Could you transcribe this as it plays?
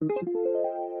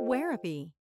Wherapy.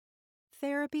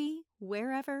 Therapy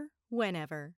wherever,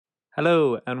 whenever.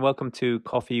 Hello, and welcome to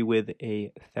Coffee with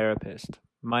a Therapist.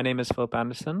 My name is Philip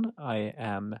Anderson. I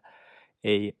am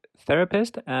a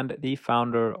therapist and the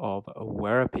founder of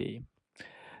Wherapy.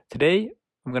 Today,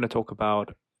 I'm going to talk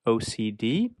about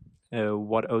OCD,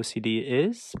 what OCD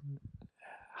is,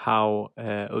 how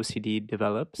OCD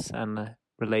develops, and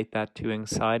relate that to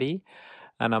anxiety.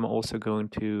 And I'm also going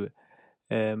to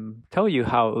tell you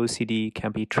how OCD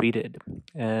can be treated.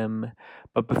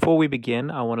 But before we begin,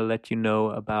 I want to let you know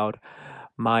about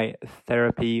my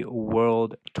therapy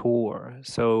world tour.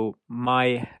 So,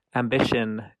 my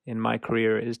ambition in my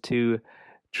career is to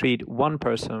treat one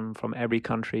person from every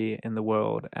country in the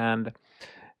world. And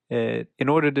in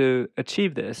order to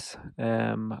achieve this,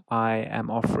 I am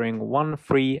offering one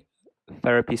free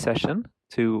therapy session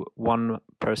to one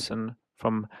person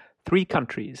from 3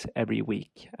 countries every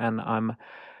week. And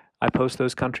I post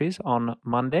those countries on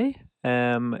Monday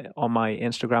on my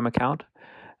Instagram account,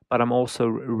 but I'm also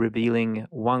revealing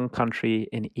one country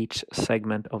in each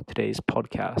segment of today's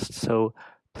podcast. So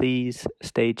please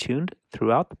stay tuned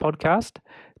throughout the podcast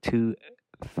to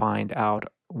find out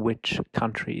which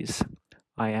countries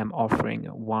I am offering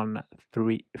one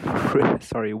free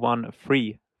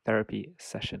therapy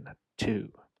session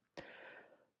to.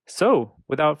 So,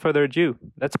 without further ado,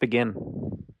 let's begin.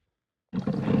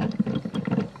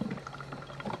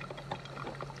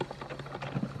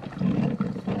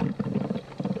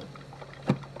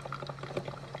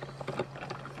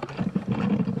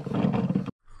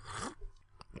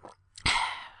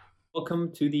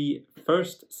 Welcome to the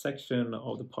first section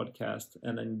of the podcast.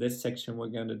 And in this section, we're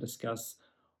going to discuss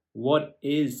what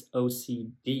is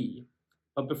OCD.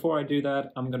 But before I do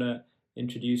that, I'm going to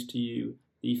introduce to you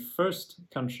the first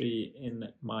country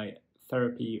in my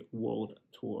therapy world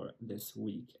tour this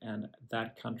week. And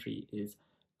that country is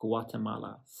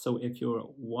Guatemala. So if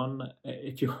you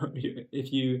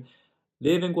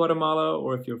live in Guatemala,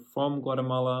 or if you're from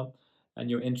Guatemala and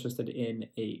you're interested in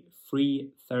a free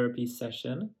therapy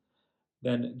session,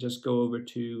 then just go over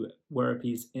to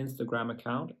Wherapy's Instagram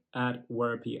account at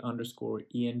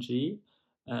Wherapy_ENG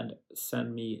and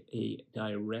send me a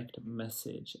direct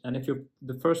message. And if you're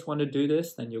the first one to do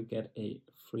this, then you'll get a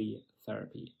free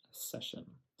therapy session.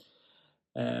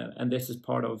 And this is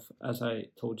part of, as I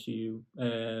told you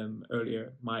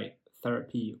earlier, my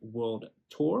therapy world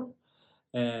tour.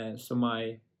 So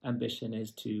my ambition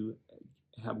is to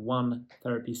have one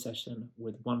therapy session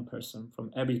with one person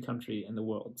from every country in the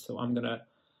world. So I'm going to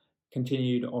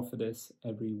continue to offer this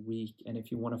every week. And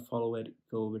if you want to follow it,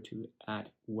 go over to at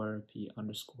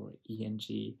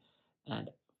Wherapy_ENG and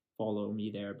follow me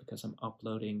there, because I'm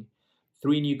uploading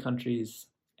 3 new countries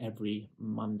every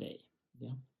Monday.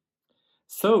 Yeah.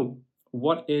 So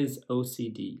what is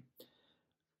OCD?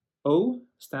 O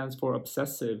stands for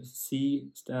obsessive, C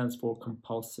stands for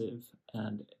compulsive,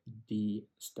 and D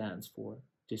stands for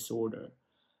disorder.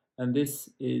 And this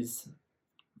is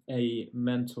a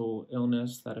mental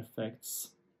illness that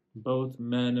affects both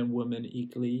men and women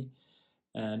equally,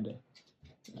 and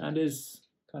is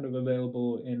kind of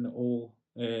available in all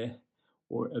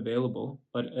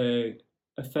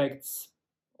affects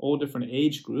all different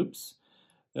age groups.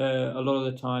 A lot of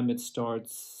the time it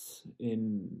starts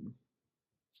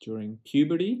during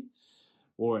puberty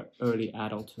or early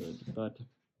adulthood, but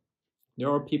there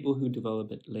are people who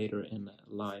develop it later in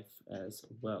life as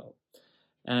well.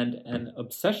 And an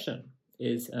obsession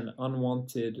is an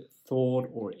unwanted thought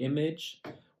or image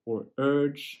or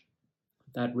urge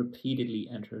that repeatedly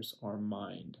enters our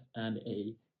mind. And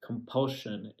a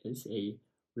compulsion is a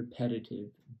repetitive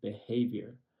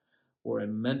behavior or a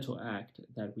mental act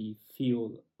that we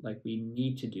feel like we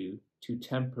need to do to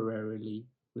temporarily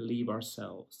relieve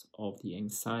ourselves of the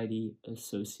anxiety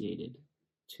associated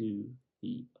to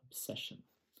the obsession.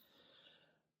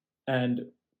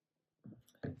 And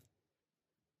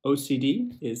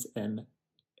OCD is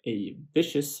a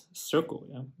vicious circle.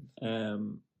 Yeah?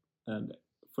 And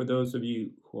for those of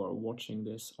you who are watching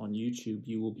this on YouTube,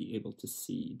 you will be able to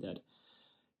see that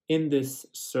in this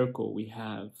circle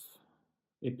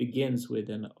it begins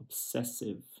with an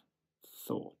obsessive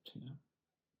thought. Yeah?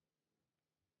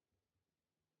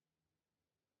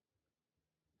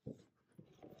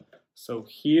 So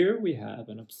here we have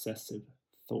an obsessive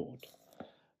thought,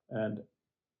 and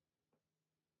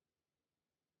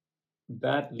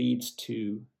that leads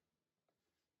to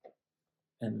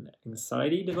an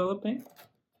anxiety developing.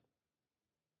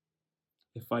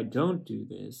 If I don't do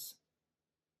this,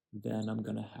 then I'm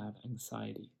going to have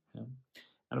anxiety. Yeah?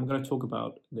 And I'm going to talk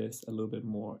about this a little bit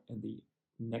more in the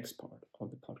next part of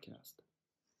the podcast.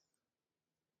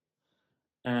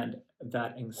 And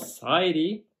that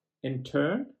anxiety, in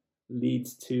turn,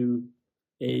 leads to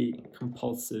a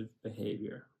compulsive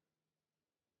behavior.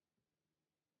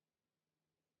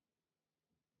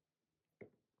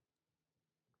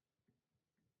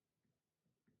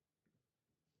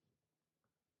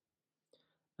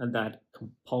 And that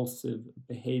compulsive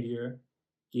behavior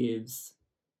gives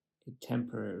a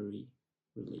temporary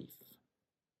relief.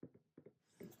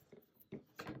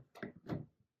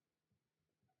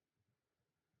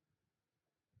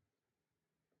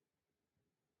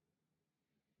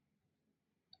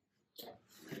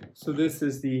 So this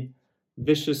is the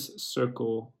vicious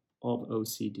circle of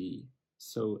OCD.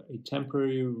 So a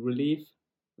temporary relief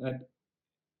that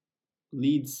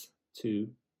leads to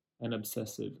an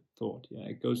obsessive thought. Yeah,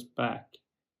 it goes back.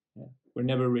 Yeah. We're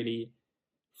never really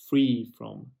free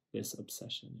from this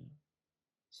obsession. Yeah.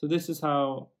 So this is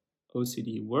how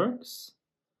OCD works.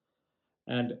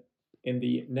 And in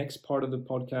the next part of the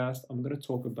podcast, I'm going to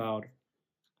talk about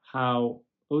how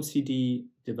OCD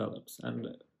develops. And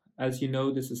as you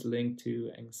know, this is linked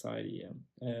to anxiety.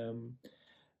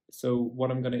 So what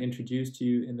I'm going to introduce to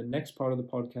you in the next part of the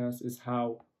podcast is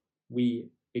how we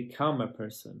become a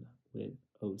person with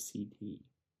OCD.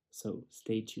 So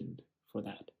stay tuned for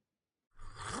that.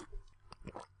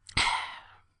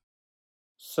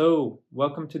 So,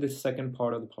 welcome to the second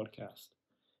part of the podcast.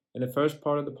 In the first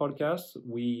part of the podcast,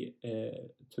 we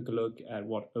took a look at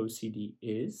what OCD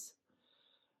is.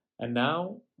 And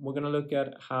now we're going to look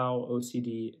at how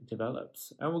OCD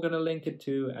develops. And we're going to link it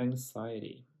to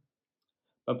anxiety.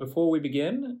 But before we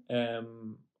begin,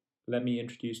 let me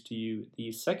introduce to you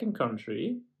the second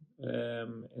country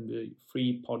in the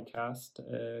free podcast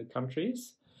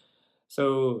countries.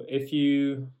 So if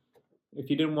you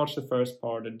didn't watch the first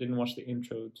part and didn't watch the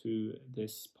intro to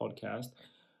this podcast,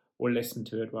 or listen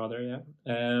to it rather,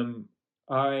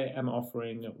 I am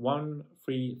offering one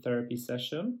free therapy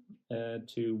session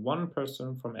to one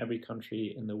person from every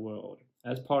country in the world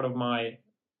as part of my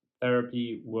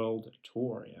therapy world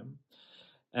tour. Yeah?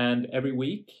 And every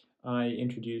week I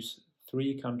introduce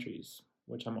 3 countries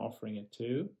which I'm offering it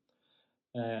to.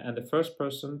 And the first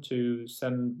person to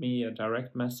send me a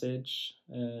direct message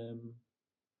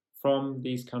from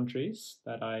these countries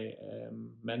that I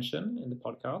mention in the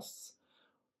podcasts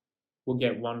will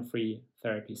get one free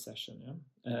therapy session.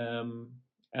 Yeah?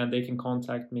 And they can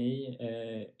contact me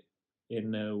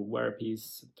in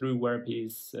through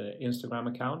Werapy's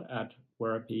Instagram account at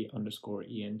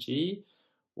Werapy_ENG,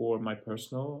 or my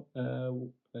personal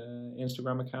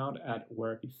Instagram account at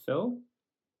WerapyPhil,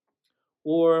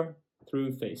 or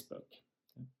through Facebook.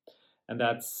 And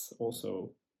that's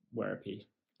also Werapy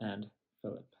and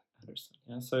Philip Anderson.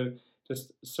 Yeah? So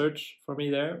just search for me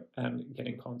there and get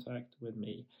in contact with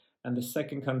me. And the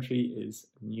second country is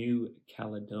New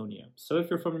Caledonia. So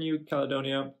if you're from New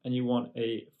Caledonia and you want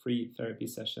a free therapy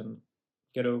session,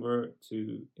 get over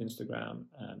to Instagram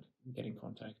and get in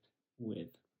contact with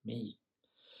me.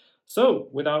 So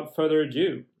without further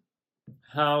ado,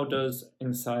 how does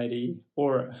anxiety,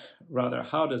 or rather,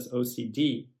 how does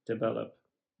OCD develop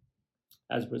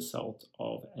as a result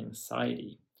of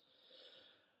anxiety?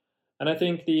 And I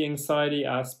think the anxiety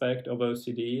aspect of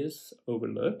OCD is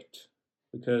overlooked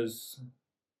because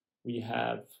we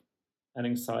have an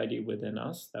anxiety within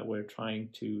us that we're trying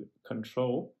to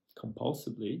control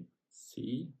compulsively,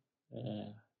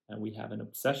 and we have an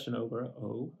obsession over,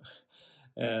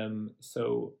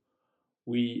 so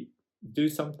we do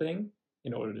something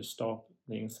in order to stop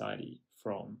the anxiety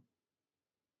from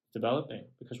developing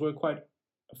because we're quite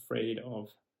afraid of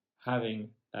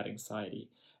having that anxiety.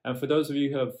 And for those of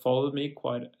you who have followed me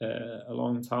quite a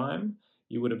long time,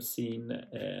 you would have seen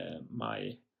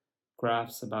my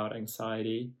graphs about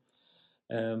anxiety.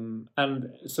 And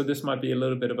so this might be a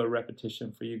little bit of a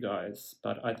repetition for you guys,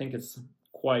 but I think it's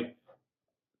quite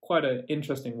an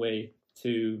interesting way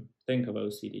to think of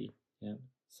OCD. Yeah.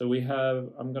 So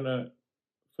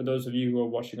for those of you who are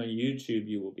watching on YouTube,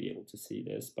 you will be able to see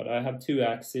this, but I have 2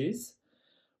 axes,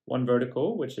 one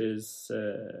vertical, which is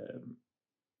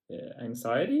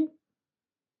anxiety,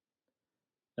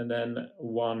 and then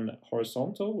one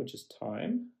horizontal, which is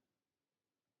time.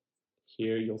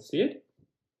 Here you'll see it.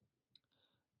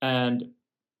 And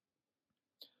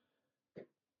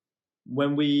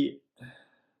when we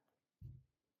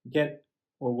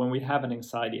when we have an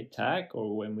anxiety attack,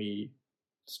 or when we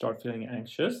start feeling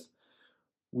anxious,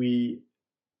 we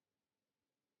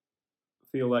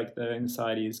feel like the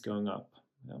anxiety is going up,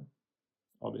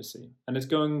 obviously. And it's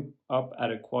going up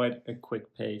at quite a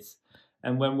quick pace.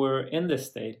 And when we're in this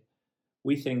state,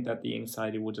 we think that the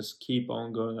anxiety will just keep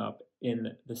on going up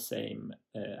at the same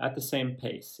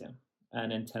pace,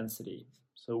 and intensity.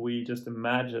 So we just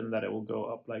imagine that it will go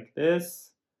up like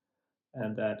this,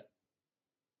 and that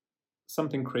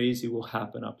something crazy will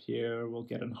happen up here. We'll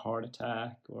get a heart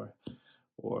attack,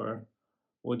 or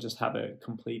we'll just have a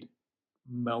complete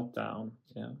meltdown.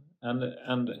 Yeah,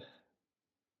 and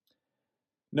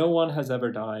no one has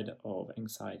ever died of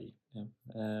anxiety. Yeah.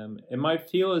 It might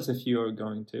feel as if you're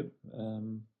going to,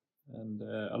 and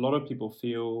a lot of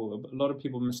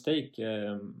people mistake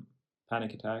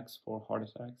panic attacks for heart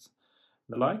attacks,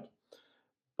 and the like.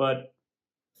 But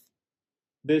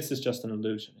this is just an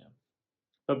illusion. Yeah.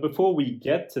 But before we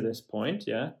get to this point,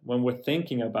 yeah, when we're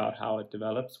thinking about how it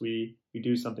develops, we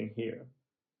do something here.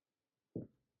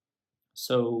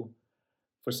 So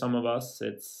for some of us,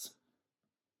 it's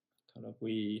kind of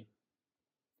we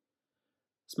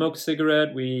smoke a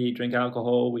cigarette, we drink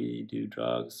alcohol, we do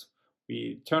drugs,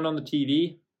 we turn on the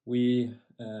TV, we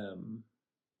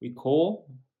call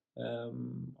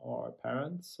our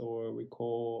parents, or we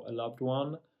call a loved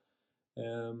one.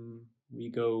 We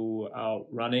go out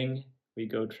running, we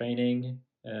go training,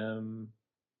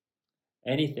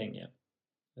 anything, yeah.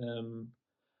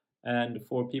 And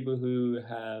for people who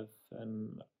have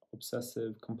an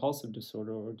obsessive compulsive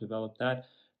disorder or develop that,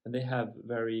 and they have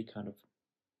very kind of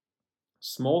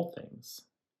small things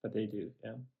that they do,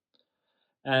 yeah.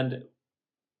 And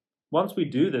once we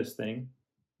do this thing,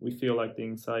 we feel like the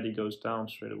anxiety goes down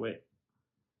straight away.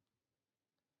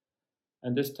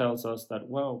 And this tells us that,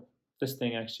 well, this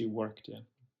thing actually worked, yeah.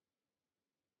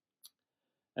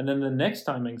 And then the next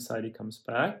time anxiety comes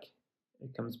back,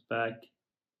 it comes back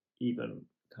even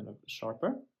kind of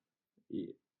sharper,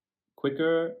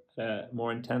 quicker,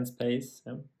 more intense pace,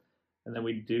 yeah? And then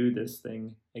we do this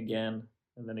thing again,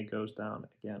 and then it goes down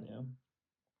again, yeah.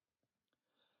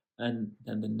 And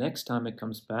then the next time it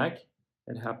comes back,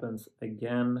 it happens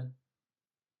again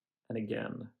and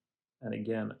again and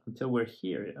again until we're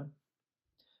here, yeah.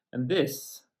 And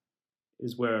this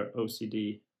is where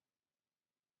OCD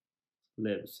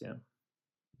lives, yeah.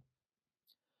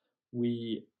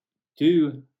 We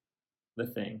do the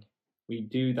thing, we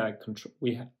do that control,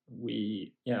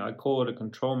 yeah, I call it a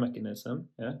control mechanism,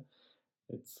 yeah.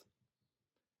 It's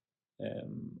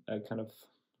a kind of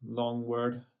long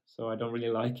word, so I don't really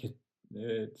like it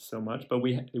so much, but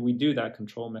we do that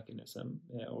control mechanism,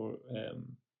 yeah, or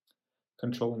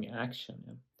controlling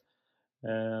action,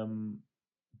 yeah,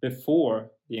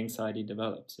 before the anxiety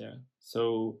develops, yeah.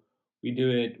 So we do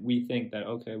it, we think that,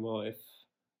 okay, well,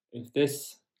 if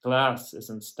this glass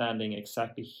isn't standing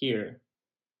exactly here,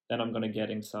 then I'm going to get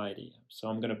anxiety, so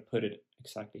I'm going to put it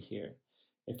exactly here.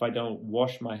 If I don't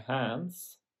wash my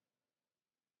hands,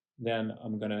 then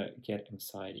I'm going to get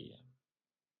anxiety.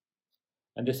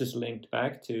 And this is linked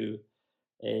back to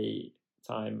a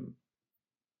time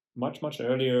much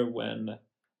earlier when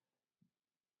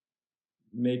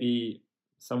maybe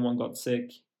someone got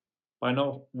sick by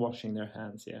not washing their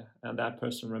hands, yeah, and that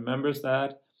person remembers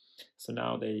that, so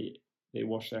now they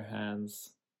wash their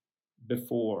hands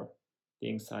before the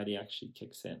anxiety actually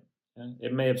kicks in. Yeah?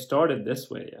 It may have started this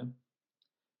way, yeah.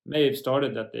 It may have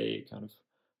started that they kind of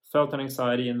felt an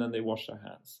anxiety and then they washed their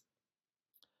hands,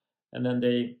 and then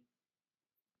they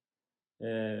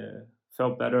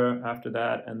felt better after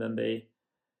that, and then they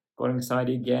got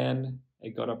anxiety again.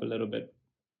 It got up a little bit.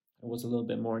 It was a little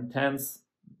bit more intense.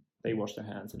 They washed their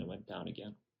hands and it went down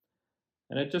again.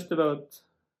 And it just developed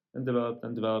and developed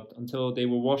and developed until they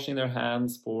were washing their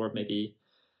hands for maybe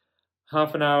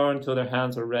half an hour until their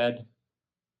hands were red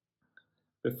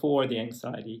before the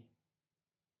anxiety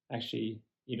actually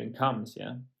even comes,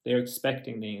 yeah. They're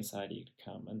expecting the anxiety to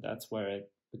come, and that's where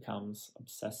it becomes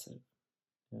obsessive.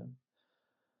 Yeah.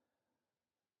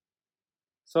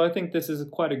 So I think this is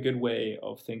quite a good way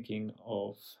of thinking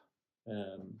of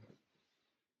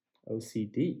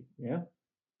OCD. Yeah.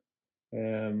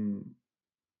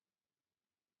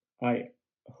 I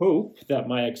hope that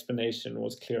my explanation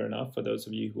was clear enough for those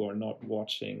of you who are not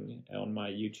watching on my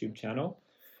YouTube channel.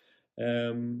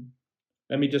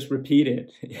 Let me just repeat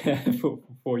it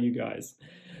for you guys.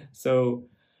 So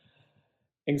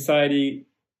anxiety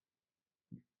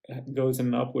goes in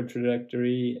an upward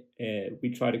trajectory. We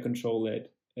try to control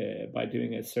it by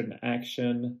doing a certain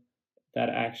action. That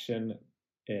action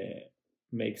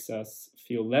makes us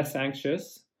feel less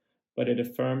anxious, but it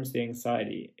affirms the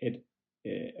anxiety. It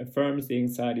affirms the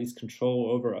anxiety's control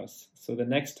over us. So the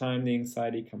next time the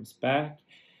anxiety comes back,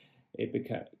 it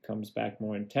comes back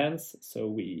more intense. So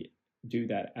we do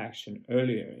that action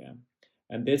earlier. Yeah?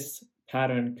 And this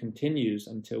pattern continues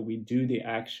until we do the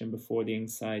action before the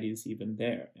anxiety is even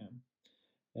there. Yeah?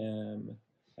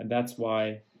 And that's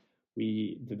why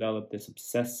we develop this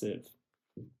obsessive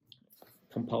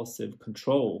compulsive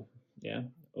control, yeah,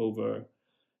 over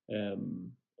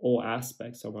all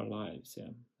aspects of our lives.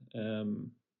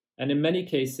 And in many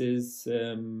cases,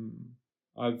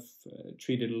 I've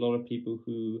treated a lot of people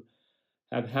who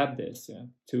have had this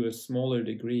to a smaller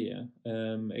degree.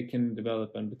 It can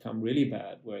develop and become really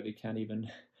bad where they can't even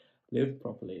live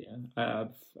properly.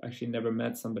 I've actually never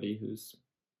met somebody who's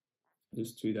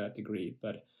to that degree,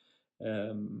 but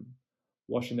um,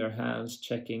 washing their hands,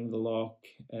 checking the lock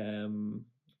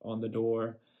on the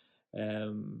door,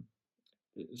 um,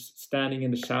 standing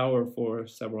in the shower for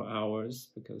several hours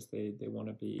because they want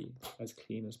to be as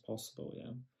clean as possible.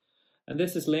 And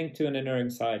this is linked to an inner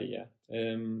anxiety.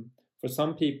 For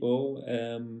some people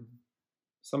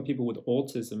with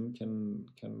autism can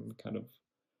kind of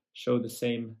show the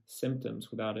same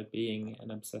symptoms without it being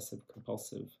an obsessive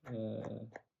compulsive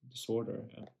disorder.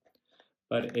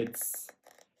 But there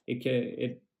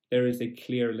is a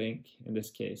clear link in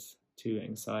this case to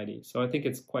anxiety. So I think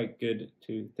it's quite good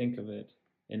to think of it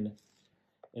in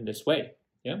this way.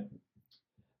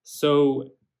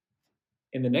 So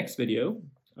in the next video,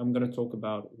 I'm going to talk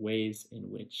about ways in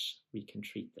which we can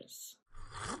treat this.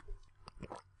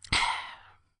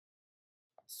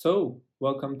 So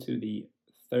welcome to the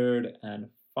third and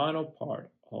final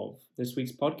part of this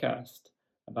week's podcast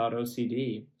about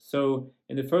OCD. So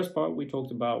in the first part, we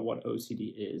talked about what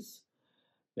OCD is.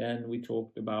 Then we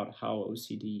talked about how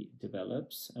OCD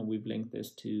develops, and we've linked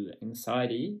this to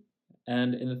anxiety.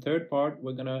 And in the third part,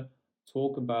 we're going to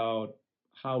talk about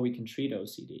how we can treat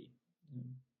OCD.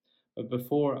 But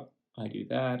before I do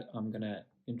that, I'm going to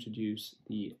introduce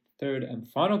the third and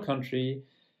final country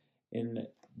in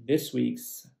this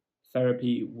week's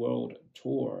Therapy World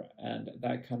Tour, and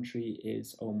that country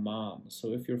is Oman.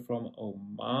 So if you're from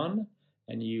Oman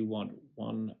and you want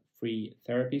one free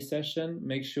therapy session,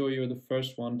 make sure you're the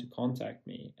first one to contact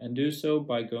me, and do so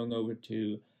by going over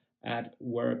to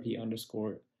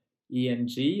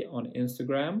 @werapy_ENG on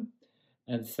Instagram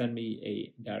and send me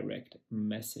a direct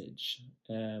message.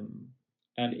 And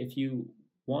if you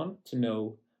want to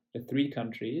know the 3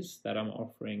 countries that I'm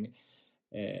offering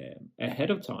ahead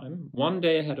of time, one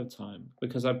day ahead of time,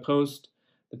 because I post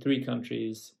the 3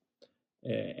 countries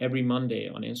every Monday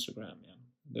on Instagram.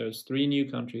 There's 3 new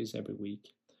countries every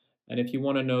week. And if you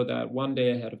want to know that one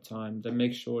day ahead of time, then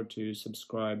make sure to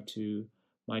subscribe to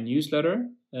my newsletter,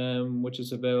 which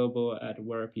is available at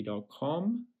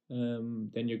werapy.com.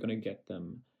 Then you're going to get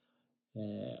them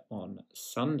on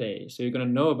Sunday. So you're going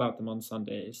to know about them on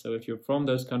Sunday. So if you're from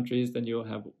those countries, then you'll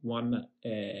have one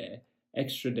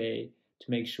extra day to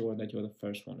make sure that you're the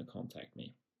first one to contact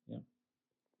me.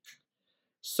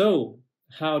 So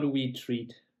how do we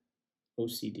treat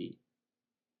OCD?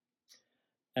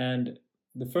 And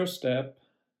the first and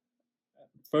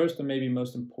maybe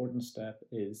most important step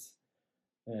is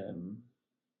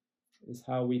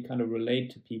how we kind of relate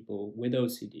to people with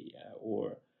OCD,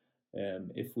 or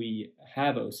if we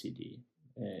have OCD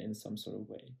in some sort of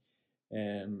way,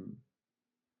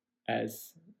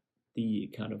 as the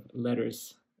kind of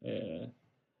letters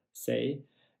say,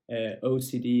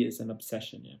 OCD is an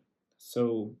obsession.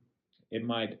 So it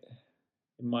might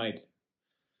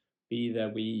be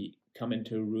that we come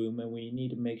into a room and we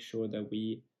need to make sure that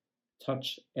we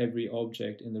touch every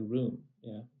object in the room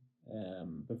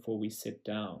before we sit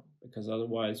down, because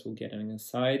otherwise we'll get an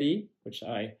anxiety, which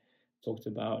I talked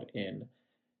about in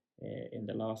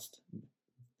the last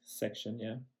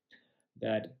section,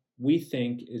 that we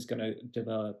think is going to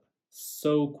develop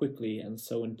so quickly and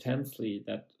so intensely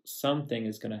that something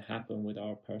is going to happen with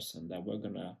our person, that we're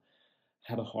going to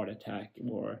have a heart attack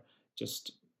or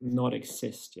just not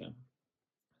exist.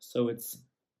 So it's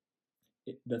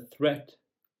the threat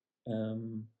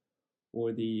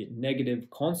or the negative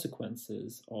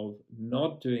consequences of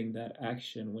not doing that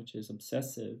action, which is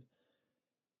obsessive,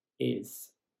 is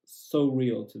so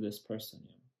real to this person.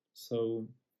 So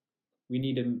we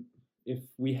need to, if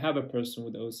we have a person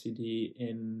with OCD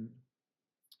in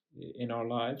our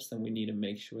lives, then we need to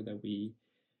make sure that we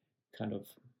kind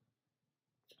of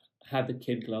have the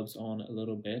kid gloves on a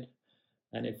little bit.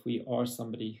 And if we are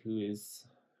somebody who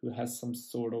has some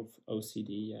sort of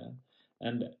OCD,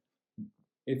 and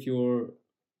if you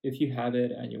have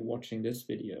it and you're watching this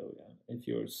video, if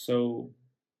you're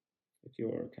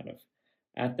kind of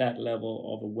at that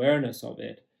level of awareness of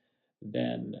it,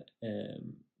 then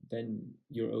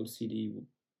your OCD will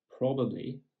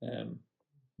probably,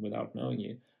 without knowing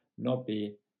you, not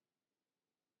be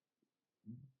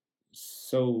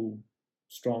so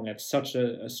strong at such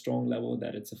a strong level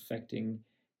that it's affecting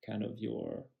kind of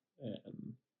your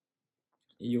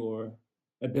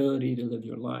ability to live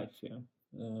your life.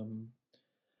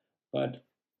 But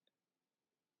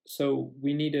so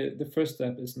we need the first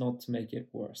step is not to make it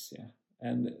worse.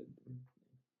 And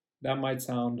that might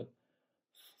sound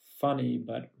funny,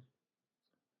 but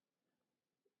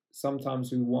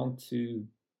sometimes we want to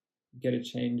get a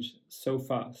change so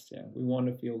fast. Yeah, we want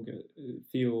to feel good,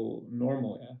 feel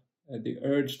normal. Yeah, the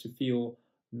urge to feel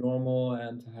normal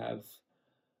and to have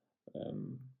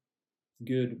um,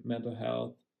 good mental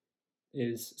health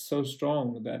is so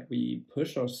strong that we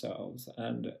push ourselves,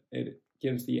 and it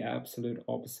gives the absolute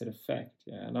opposite effect.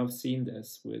 Yeah, and I've seen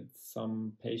this with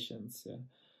some patients. Yeah,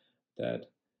 that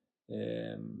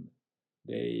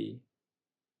they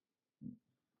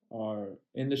are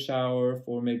in the shower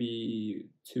for maybe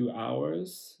 2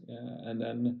 hours, and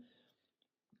then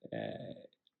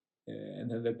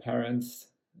the parents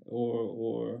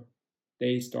or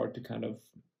they start to kind of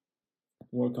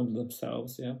work on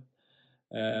themselves, yeah,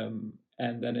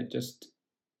 and then it just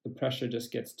the pressure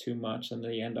just gets too much, and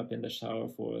they end up in the shower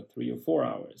for 3 or 4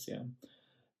 hours,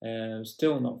 yeah,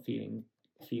 still not feeling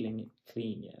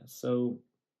clean, yeah. So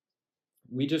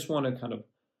we just want to kind of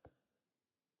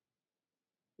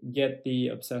get the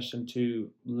obsession to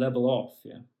level off,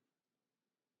 yeah,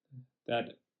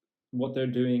 that what they're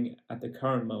doing at the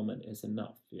current moment is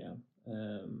enough, yeah.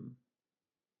 um,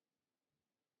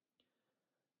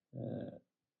 uh,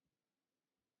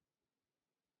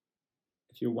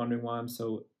 if you're wondering why I'm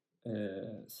so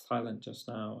silent just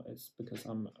now, it's because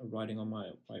I'm writing on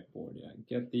my whiteboard. Yeah,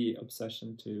 get the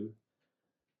obsession to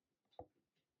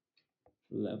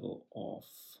level off,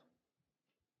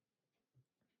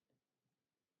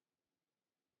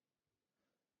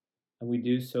 and we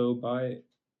do so by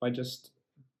just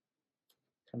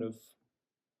kind of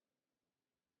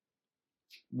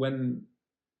when,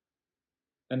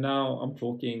 and now I'm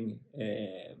talking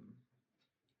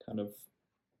kind of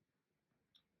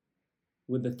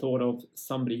with the thought of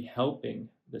somebody helping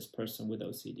this person with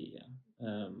OCD. Yeah.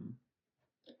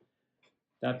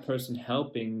 That person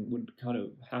helping would kind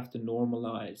of have to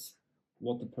normalize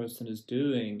what the person is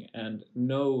doing and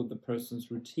know the person's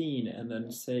routine, and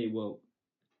then say, well,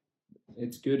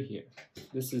 it's good here.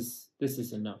 This is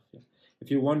enough. Yeah. If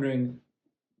you're wondering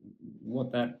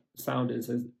what that sound is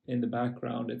in the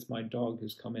background, it's my dog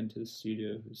who's come into the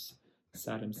studio, who's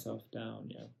sat himself down.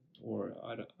 Yeah, or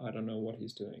I don't know what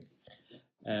he's doing.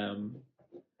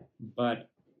 But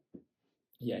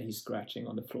yeah, he's scratching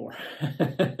on the floor.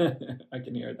 I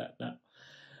can hear that now.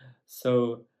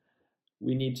 So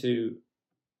we need to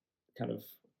kind of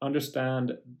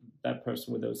understand that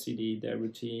person with OCD, their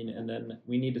routine, and then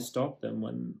we need to stop them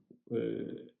when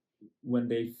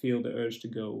they feel the urge to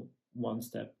go one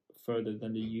step further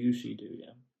than they usually do.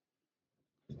 Yeah.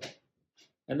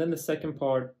 And then the second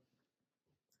part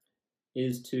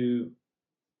is to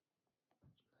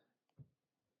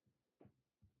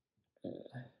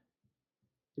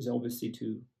is obviously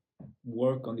to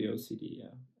work on the OCD.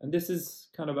 Yeah. And this is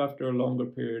kind of after a longer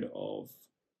period of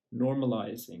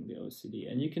normalizing the OCD,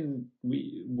 and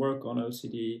we work on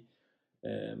OCD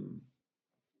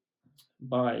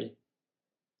by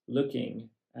looking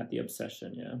at the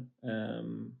obsession. Yeah.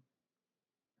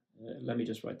 Let me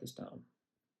just write this down.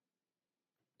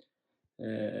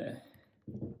 Uh,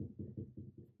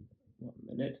 1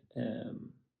 minute.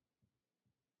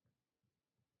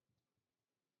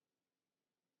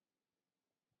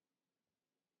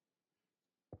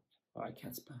 Oh, I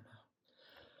can't spell now.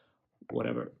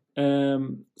 Whatever.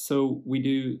 So we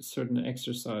do certain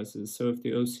exercises. So if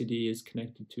the OCD is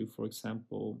connected to, for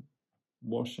example,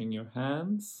 washing your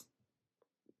hands,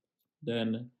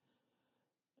 then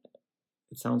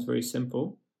it sounds very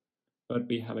simple, but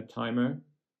we have a timer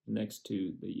next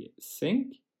to the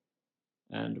sink,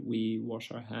 and we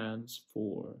wash our hands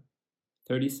for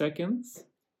 30 seconds,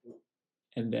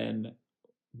 and then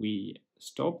we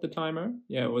stop the timer,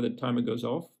 yeah, or the timer goes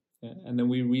off, and then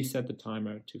we reset the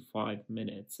timer to 5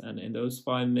 minutes. And in those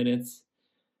 5 minutes,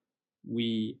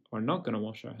 we are not going to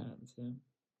wash our hands. Yeah?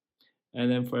 And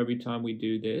then for every time we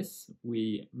do this,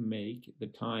 we make the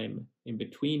time in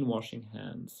between washing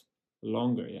hands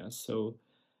longer. Yeah. So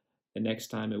the next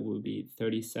time it will be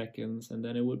 30 seconds, and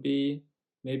then it would be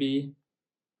maybe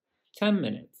 10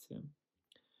 minutes.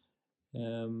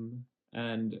 Yeah?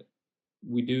 And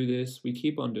we do this, we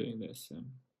keep on doing this. Yeah?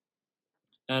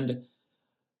 And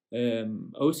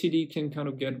OCD can kind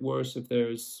of get worse if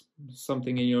there's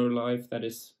something in your life that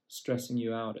is stressing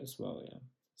you out as well. Yeah.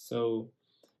 So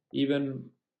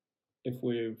even if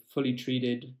we're fully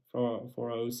treated for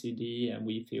OCD and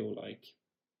we feel like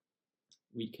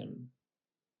we can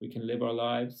live our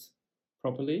lives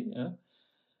properly, yeah,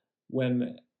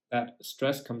 when that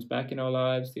stress comes back in our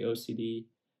lives, the OCD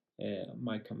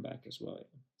might come back as well.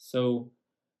 Yeah. So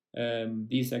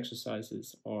these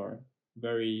exercises are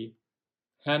very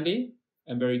handy,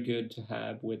 and very good to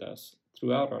have with us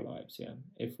throughout our lives. Yeah,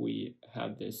 if we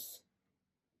have this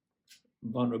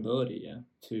vulnerability, yeah,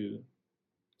 to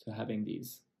having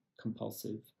these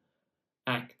compulsive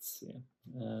acts. Yeah.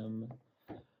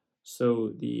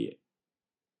 So the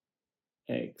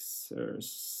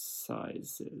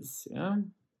exercises. Yeah,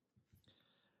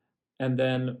 and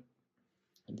then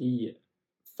the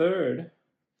third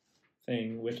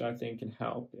thing, which I think can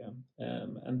help. Yeah,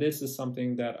 and this is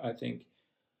something that I think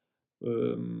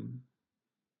um,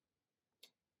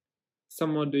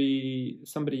 somebody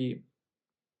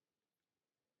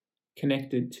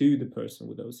connected to the person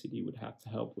with OCD would have to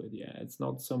help with. Yeah, it's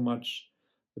not so much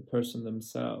the person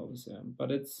themselves,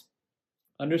 but it's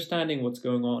understanding what's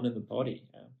going on in the body.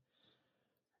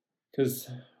 Because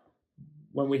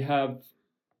when we have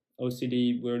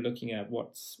OCD, we're looking at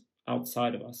what's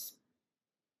outside of us.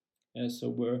 And so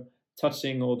we're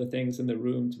touching all the things in the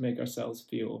room to make ourselves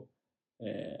feel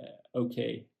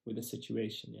okay with the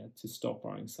situation, yeah, to stop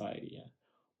our anxiety, yeah.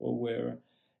 Or we're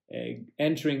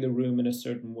entering the room in a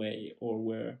certain way, or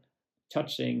we're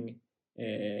touching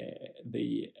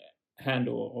the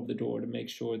handle of the door to make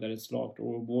sure that it's locked,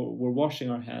 or we're washing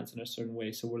our hands in a certain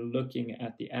way. So we're looking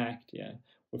at the act, yeah.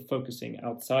 We're focusing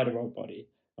outside of our body,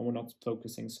 and we're not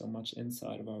focusing so much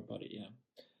inside of our body, yeah.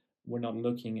 We're not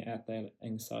looking at that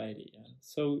anxiety, yeah.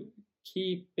 So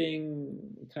keeping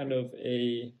kind of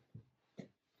an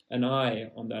eye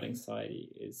on that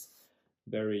anxiety is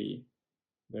very,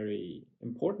 very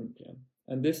important, yeah.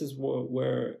 And this is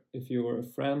where if you're a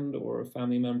friend or a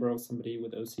family member of somebody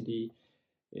with OCD,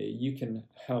 you can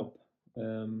help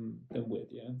them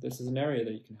with, yeah. This is an area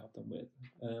that you can help them with,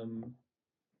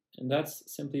 and that's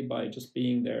simply by just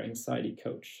being their anxiety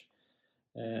coach.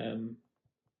 And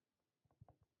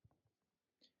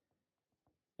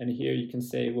here you can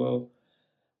say, well,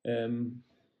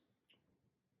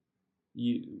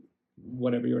 you,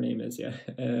 whatever your name is, yeah,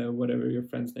 whatever your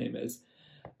friend's name is,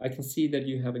 I can see that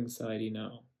you have anxiety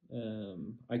now.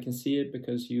 I can see it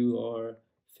because you are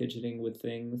fidgeting with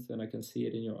things, and I can see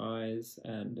it in your eyes,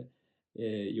 and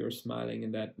you're smiling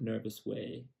in that nervous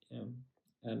way.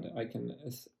 And I can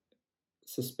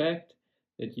suspect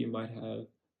that you might have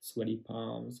sweaty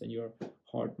palms, and your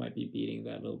heart might be beating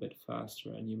that little bit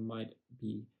faster, and you might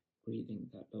be breathing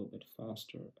that little bit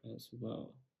faster as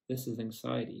well. This is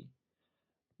anxiety.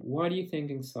 Why do you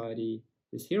think anxiety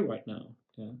is here right now?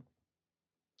 Yeah.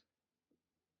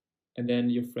 And then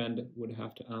your friend would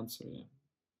have to answer, yeah.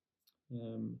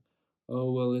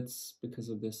 Oh, well, it's because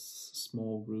of this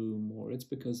small room, or it's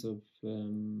because of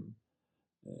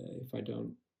if I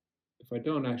don't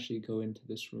actually go into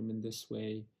this room in this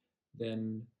way,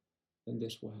 then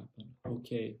this will happen.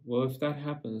 Okay, well, if that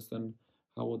happens, then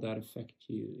how will that affect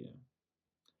you? Yeah.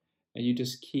 And you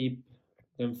just keep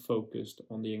them focused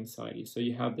on the anxiety. So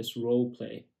you have this role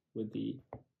play with the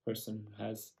person who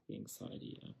has the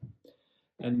anxiety. Yeah.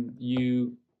 And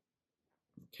you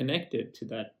connect it to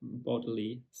that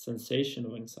bodily sensation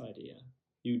of anxiety. Yeah.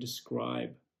 You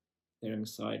describe their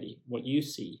anxiety, what you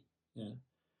see, yeah.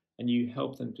 And you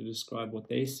help them to describe what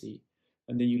they see,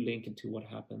 and then you link it to what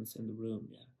happens in the room.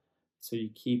 Yeah. So you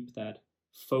keep that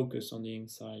focus on the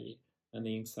anxiety, and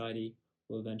the anxiety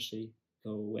will eventually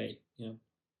go away. Yeah.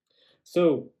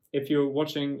 So if you're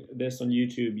watching this on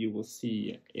YouTube, you will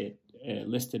see it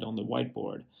listed on the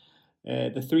whiteboard.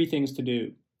 The three things to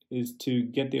do is to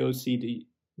get the OCD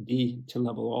to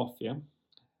level off. Yeah,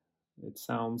 it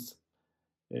sounds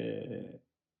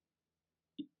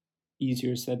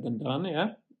easier said than done.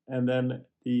 Yeah, and then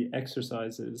the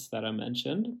exercises that I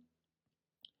mentioned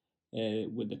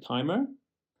with the timer,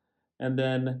 and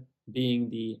then being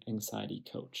the anxiety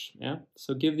coach. Yeah,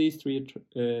 so give these three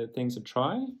things a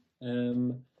try,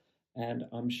 and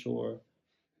I'm sure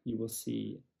you will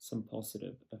see some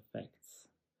positive effects.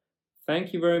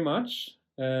 Thank you very much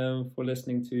for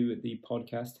listening to the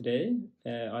podcast today.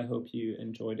 I hope you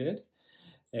enjoyed it.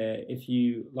 If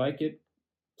you like it,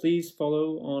 please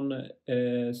follow on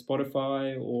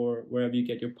Spotify or wherever you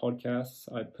get your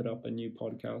podcasts. I put up a new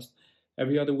podcast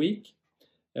every other week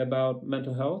about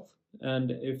mental health.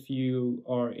 And if you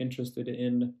are interested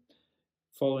in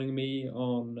following me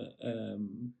on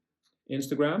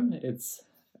Instagram, it's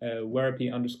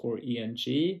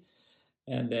Werapy_ENG.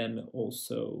 And then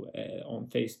also on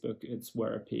Facebook, it's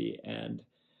Werapy. And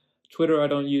Twitter, I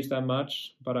don't use that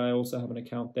much, but I also have an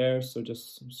account there. So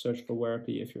just search for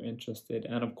Werapy if you're interested.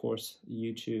 And of course,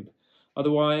 YouTube.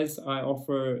 Otherwise, I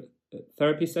offer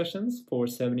therapy sessions for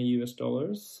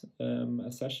 $70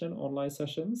 a session, online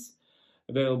sessions,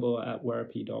 available at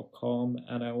werapy.com.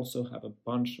 And I also have a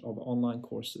bunch of online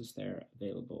courses there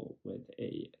available with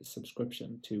a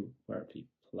subscription to Werapy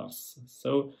Plus.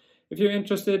 So if you're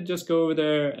interested, just go over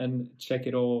there and check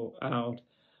it all out.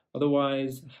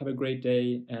 Otherwise, have a great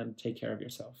day and take care of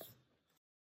yourself.